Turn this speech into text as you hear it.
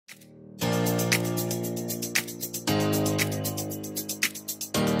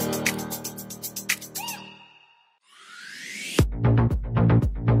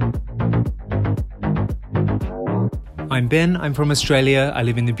I'm Ben, I'm from Australia, I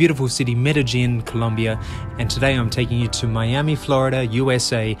live in the beautiful city Medellin, Colombia, and today I'm taking you to Miami, Florida,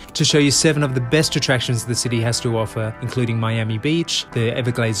 USA, to show you 7 of the best attractions the city has to offer, including Miami Beach, the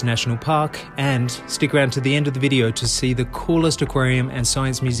Everglades National Park, and stick around to the end of the video to see the coolest aquarium and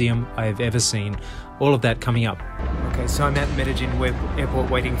science museum I have ever seen. All of that coming up. Okay, so I'm at Medellin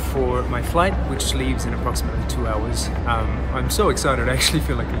Airport waiting for my flight, which leaves in approximately 2 hours. I'm so excited, I actually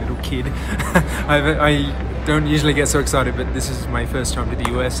feel like a little kid. I don't usually get so excited, but this is my first time to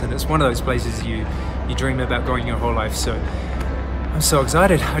the US, and it's one of those places you dream about going your whole life, so I'm so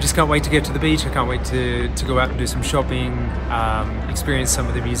excited. I just can't wait to get to the beach. I can't wait to go out and do some shopping, experience some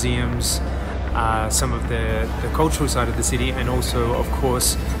of the museums, some of the cultural side of the city, and also, of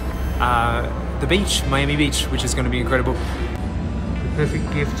course, the beach, Miami Beach, which is going to be incredible. The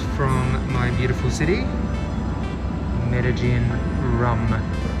perfect gift from my beautiful city, Medellin rum.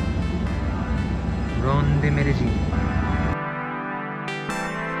 Ron de Medellin.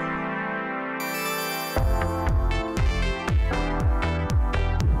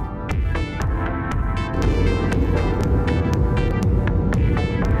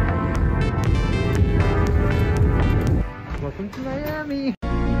 Welcome to Miami.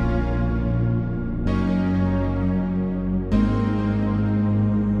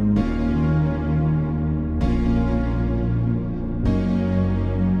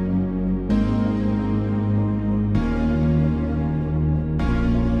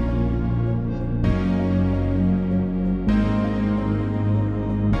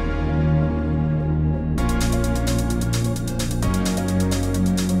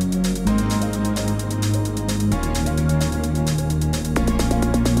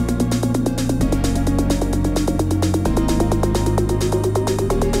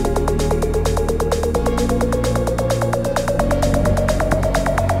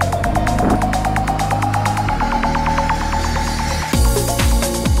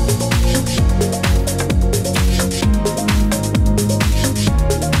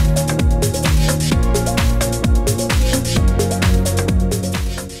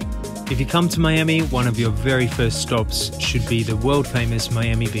 If you come to Miami, one of your very first stops should be the world-famous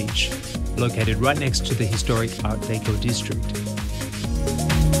Miami Beach, located right next to the historic Art Deco district.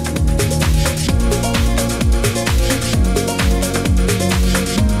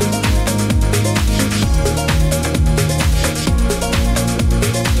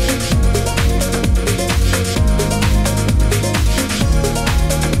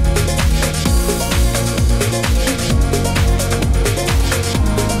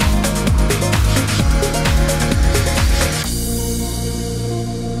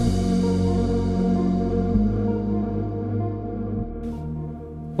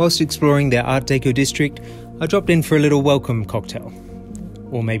 Whilst exploring their Art Deco district, I dropped in for a little welcome cocktail.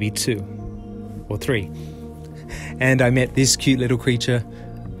 Or maybe 2. Or 3. And I met this cute little creature,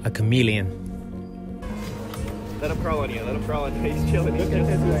 a chameleon. Let him crawl on you, let him crawl on you. He's chilling, he's chilling.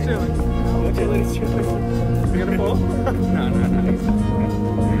 He's chilling. He's chilling, he's chilling. You gonna fall? No, no, no.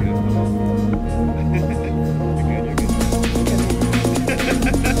 You're good,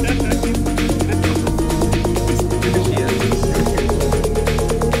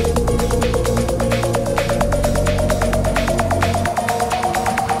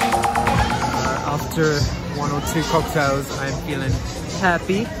 After 1 or 2 cocktails, I'm feeling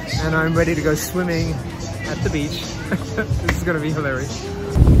happy and I'm ready to go swimming at the beach. This is gonna be hilarious.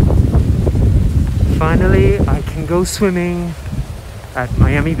 Finally, I can go swimming at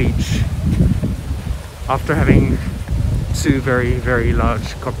Miami Beach after having 2 very, very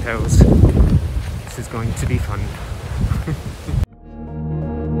large cocktails. This is going to be fun.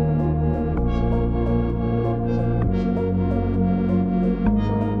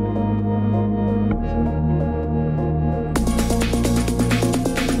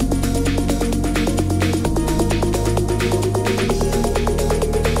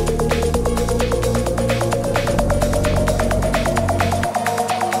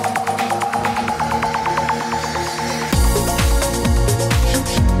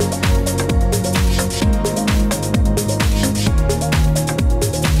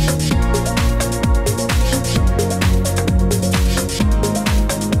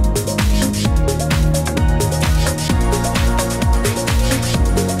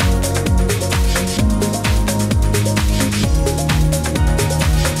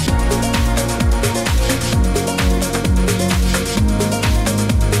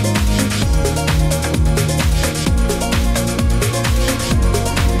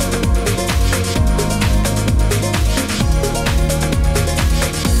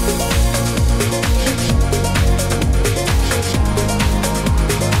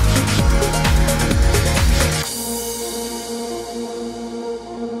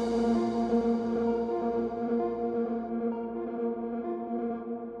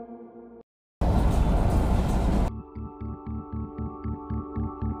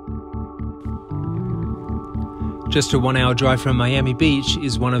 Just a 1-hour drive from Miami Beach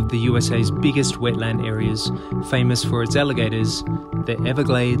is one of the USA's biggest wetland areas, famous for its alligators, the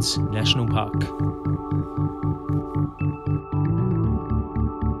Everglades National Park.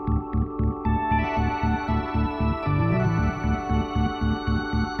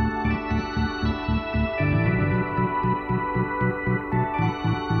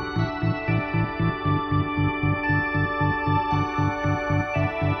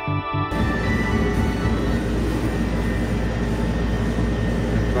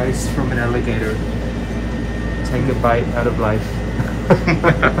 Advice from an alligator: take a bite out of life.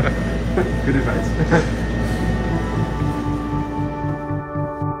 Good advice.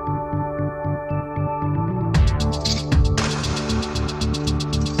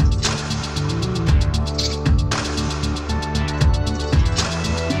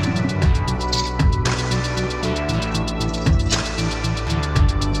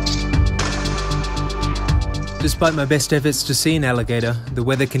 Despite my best efforts to see an alligator, the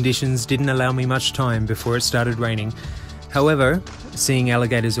weather conditions didn't allow me much time before it started raining. However, seeing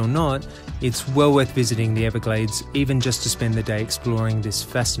alligators or not, it's well worth visiting the Everglades, even just to spend the day exploring this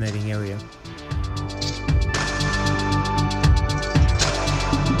fascinating area.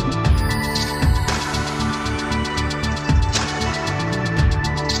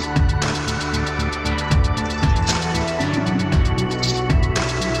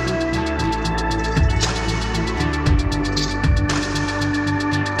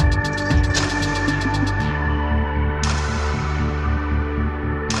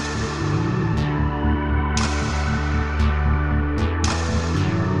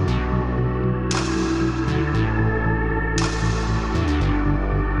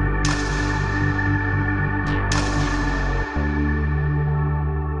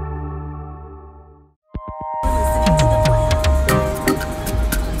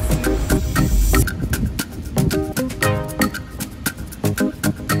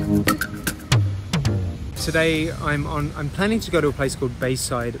 Today I'm planning to go to a place called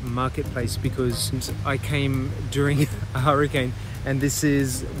Bayside Marketplace because I came during a hurricane, and this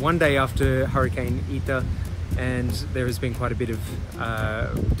is one day after Hurricane Eta, and there has been quite a bit of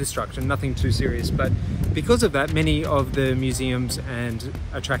destruction, nothing too serious, but because of that many of the museums and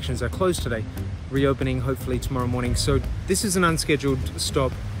attractions are closed today, reopening hopefully tomorrow morning. So this is an unscheduled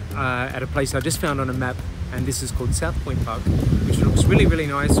stop at a place I just found on a map, and this is called South Point Park, which looks really, really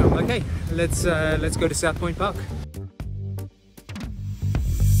nice. So I'm like, hey, let's go to South Point Park.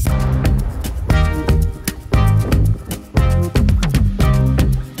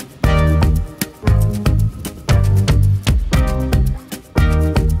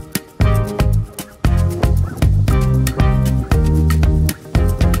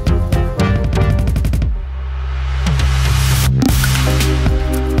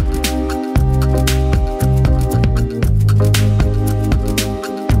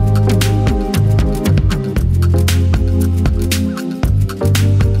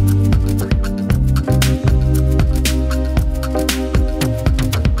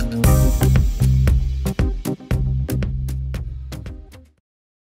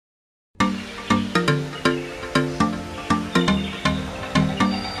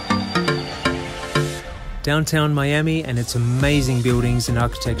 Downtown Miami and its amazing buildings and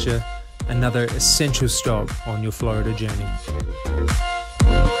architecture, another essential stop on your Florida journey.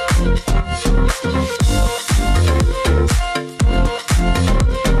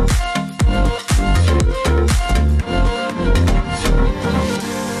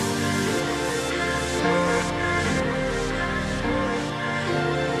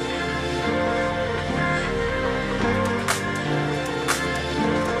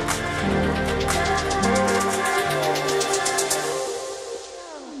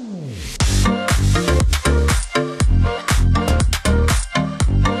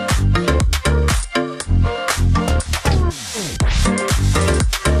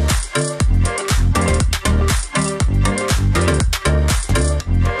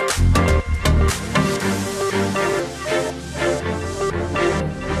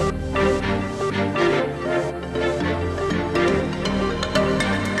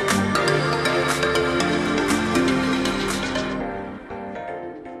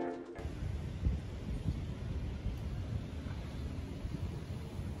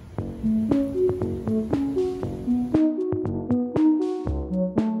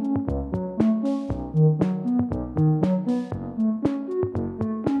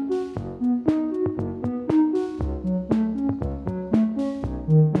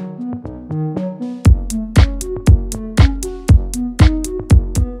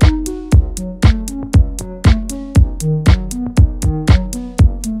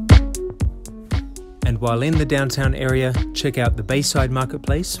 while in the downtown area, check out the Bayside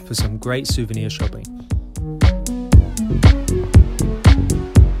Marketplace for some great souvenir shopping.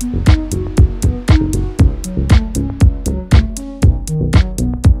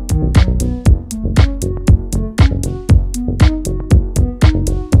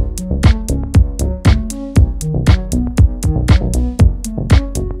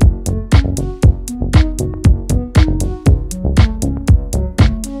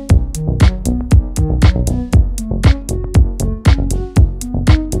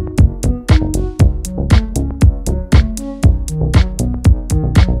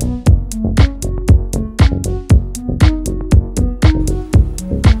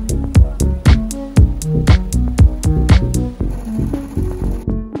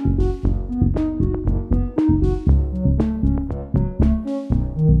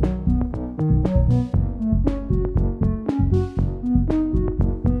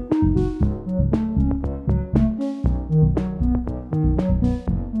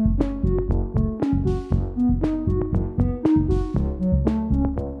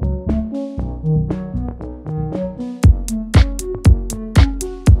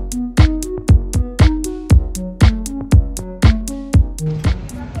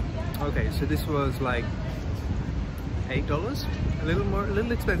 So this was like $8, a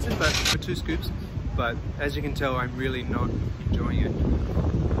little expensive, but for 2 scoops. But as you can tell, I'm really not enjoying it.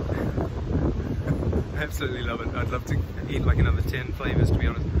 I absolutely love it. I'd love to eat like another 10 flavors, to be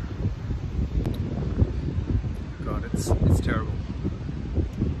honest. God, it's terrible.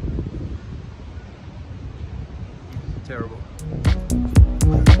 Terrible.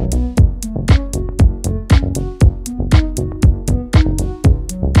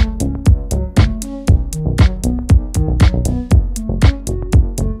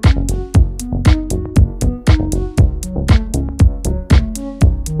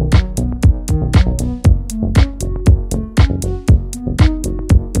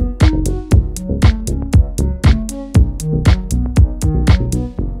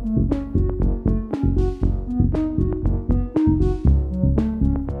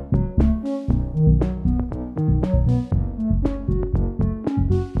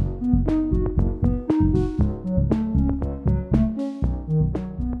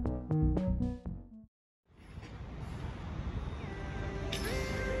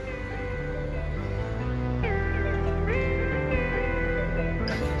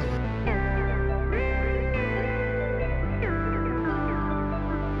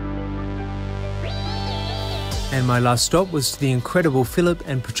 And my last stop was to the incredible Philip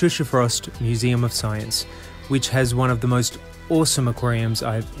and Patricia Frost Museum of Science, which has one of the most awesome aquariums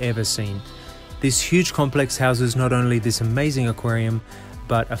I've ever seen. This huge complex houses not only this amazing aquarium,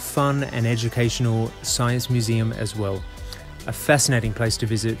 but a fun and educational science museum as well. A fascinating place to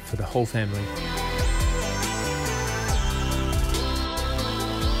visit for the whole family.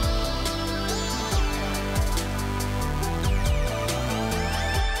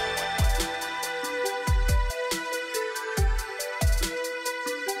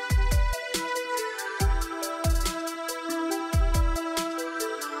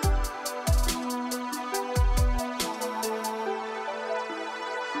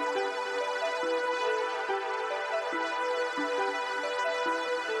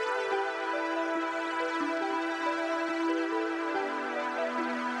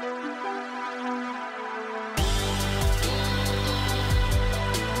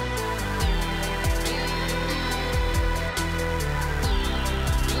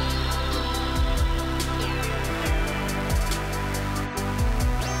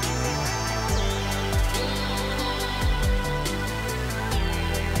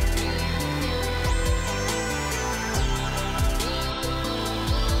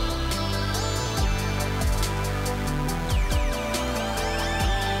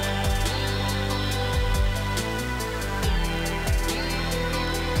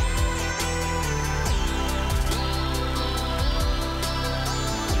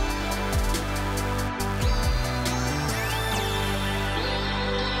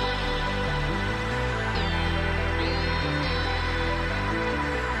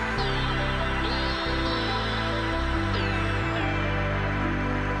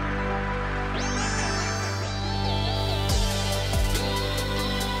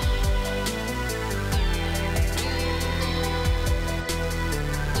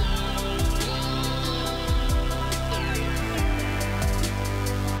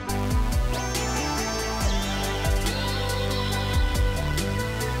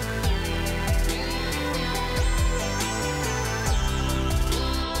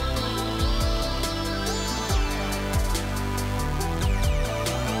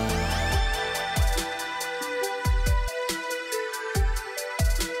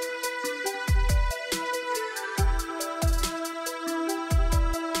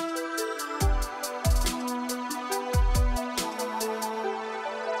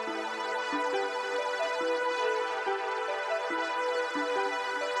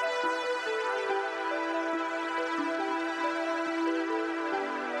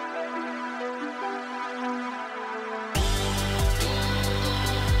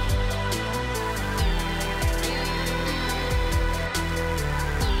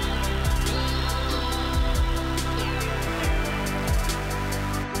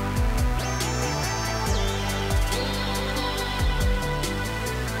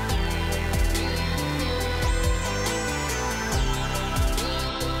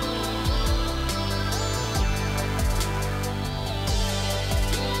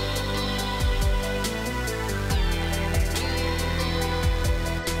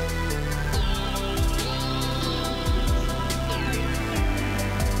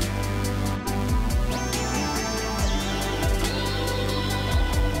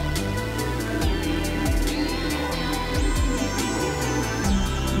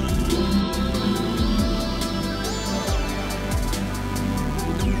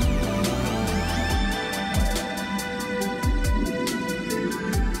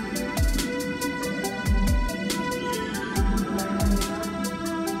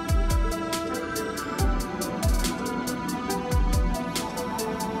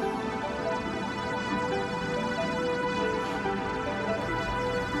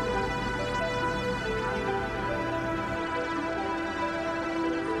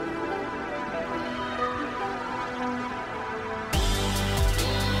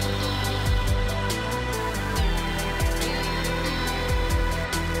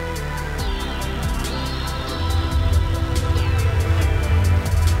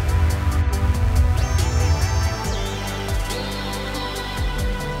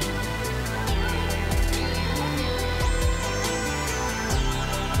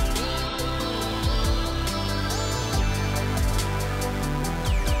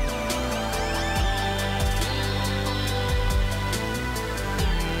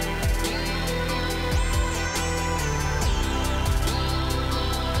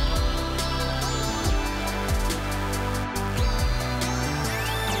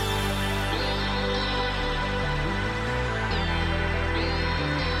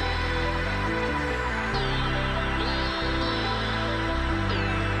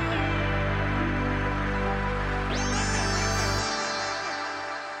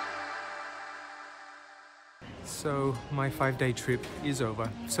 So my 5-day trip is over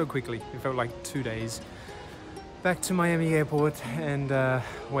so quickly. It felt like 2 days. Back to Miami airport and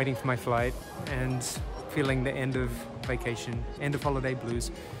waiting for my flight and feeling the end of vacation, end of holiday blues.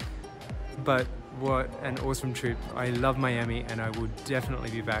 But what an awesome trip. I love Miami and I would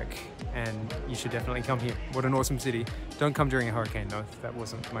definitely be back, and you should definitely come here. What an awesome city. Don't come during a hurricane though, that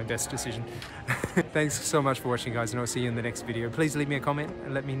wasn't my best decision. Thanks so much for watching, guys, and I'll see you in the next video. Please leave me a comment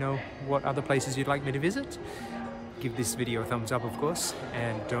and let me know what other places you'd like me to visit. Give this video a thumbs up, of course,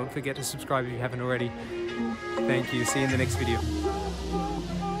 and don't forget to subscribe if you haven't already. Thank you. See you in the next video.